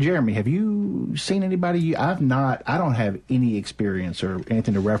 Jeremy, have you seen anybody? I've not. I don't have any experience or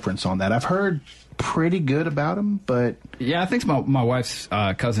anything to reference on that. I've heard pretty good about them, but yeah, I think my wife's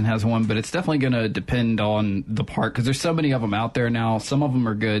cousin has one, but it's definitely going to depend on the part, because there's so many of them out there now. Some of them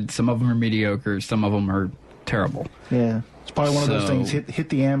are good, some of them are mediocre, some of them are terrible. Yeah, it's probably one of those things. Hit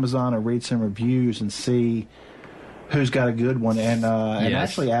the Amazon or read some reviews and see who's got a good one. And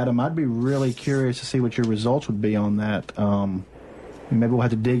actually, Adam, I'd be really curious to see what your results would be on that. Maybe we'll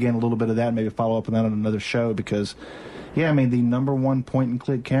have to dig in a little bit of that and maybe follow up on that on another show, because, yeah, I mean, the number one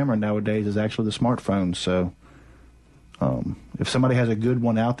point-and-click camera nowadays is actually the smartphone. So if somebody has a good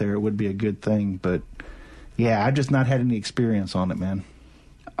one out there, it would be a good thing. But, yeah, I've just not had any experience on it, man.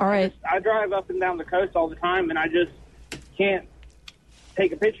 All right. I drive up and down the coast all the time, and I just can't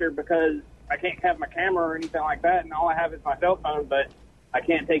take a picture because I can't have my camera or anything like that, and all I have is my cell phone, but I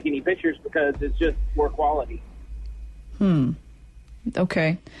can't take any pictures because it's just poor quality.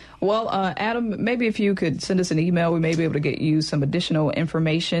 Okay. Well, Adam, maybe if you could send us an email, we may be able to get you some additional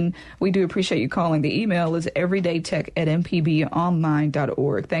information. We do appreciate you calling. The email is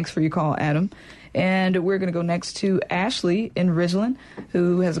everydaytech@mpbonline.org. Thanks for your call, Adam. And we're going to go next to Ashley in Ridgeland,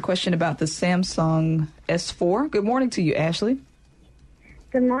 who has a question about the Samsung S4. Good morning to you, Ashley.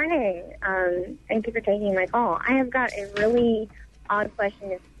 Good morning. Thank you for taking my call. I have got a really odd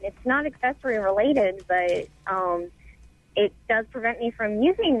question. It's not accessory related, but it does prevent me from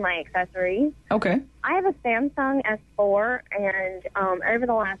using my accessories. Okay. I have a Samsung S4, and over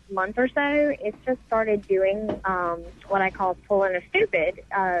the last month or so, it's just started doing what I call pulling a stupid.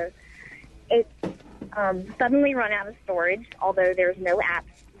 It's suddenly run out of storage, although there's no apps.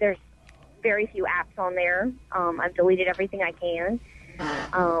 There's very few apps on there. I've deleted everything I can.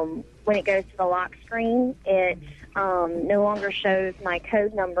 When it goes to the lock screen, it no longer shows my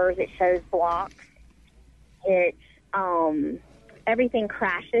code numbers. It shows blocks. Everything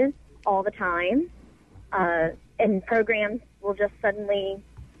crashes all the time, and programs will just suddenly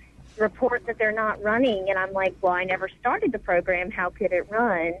report that they're not running, and I'm like, well, I never started the program. How could it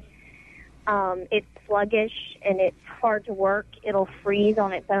run? It's sluggish, and it's hard to work. It'll freeze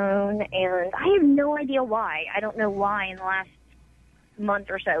on its own, and I have no idea why. I don't know why in the last month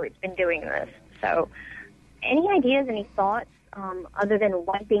or so it's been doing this. So any ideas, any thoughts, other than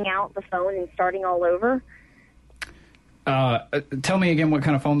wiping out the phone and starting all over? Tell me again what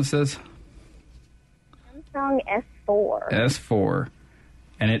kind of phone this is. Samsung S4. S4.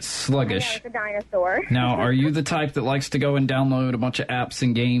 And it's sluggish. I know, it's a dinosaur. Now, are you the type that likes to go and download a bunch of apps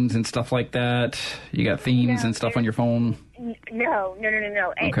and games and stuff like that? You got themes and stuff on your phone? No.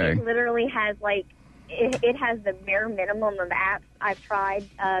 Okay. It literally has, like, it has the bare minimum of apps. I've tried.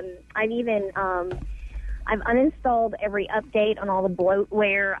 I've even, I've uninstalled every update on all the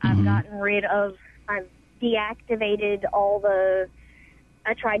bloatware. I've gotten rid of, I've deactivated I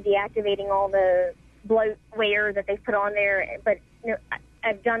tried deactivating all the bloatware that they've put on there, but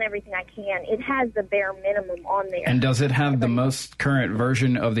I've done everything I can. It has the bare minimum on there. And does it have the most current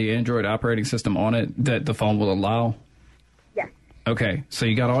version of the Android operating system on it that the phone will allow? Yes. Okay, so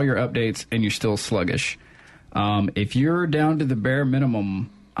you got all your updates and you're still sluggish. If you're down to the bare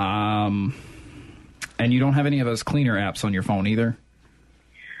minimum, and you don't have any of those cleaner apps on your phone either?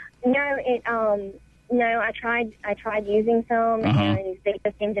 No, I tried using some, and they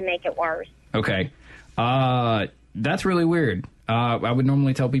just seem to make it worse. Okay. That's really weird. I would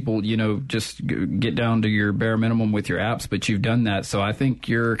normally tell people, just get down to your bare minimum with your apps, but you've done that, so I think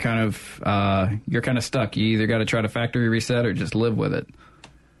you're kind of stuck. You either got to try to factory reset or just live with it.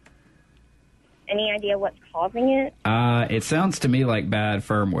 Any idea what's causing it? It sounds to me like bad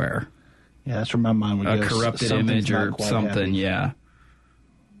firmware. Yeah, that's where my mind would go. A corrupted image or something, yeah.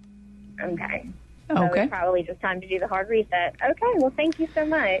 Okay. Okay. So it's probably just time to do the hard reset. Okay, well, thank you so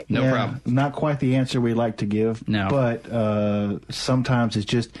much. No problem. Not quite the answer we like to give. No. But sometimes it's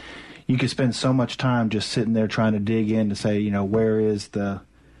just, you could spend so much time just sitting there trying to dig in to say, where is the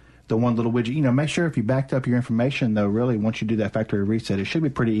one little widget. Make sure if you backed up your information, though, really, once you do that factory reset, it should be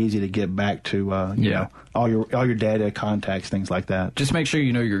pretty easy to get back to, you know, all your data, contacts, things like that. Just make sure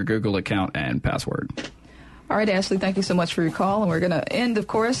you know your Google account and password. All right, Ashley, thank you so much for your call. And we're going to end, of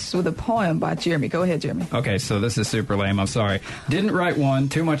course, with a poem by Jeremy. Go ahead, Jeremy. Okay, so this is super lame. I'm sorry. Didn't write one.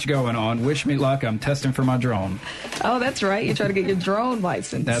 Too much going on. Wish me luck. I'm testing for my drone. Oh, that's right. You're trying to get your drone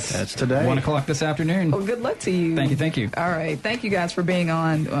license. That's today. 1 o'clock this afternoon. Well, good luck to you. Thank you. All right. Thank you guys for being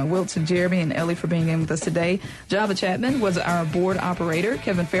on. Wilson, Jeremy, and Ellie for being in with us today. Java Chapman was our board operator.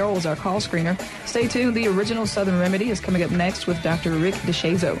 Kevin Farrell was our call screener. Stay tuned. The Original Southern Remedy is coming up next with Dr. Rick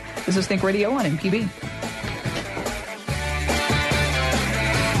DeShazo. This is Think Radio on MPB.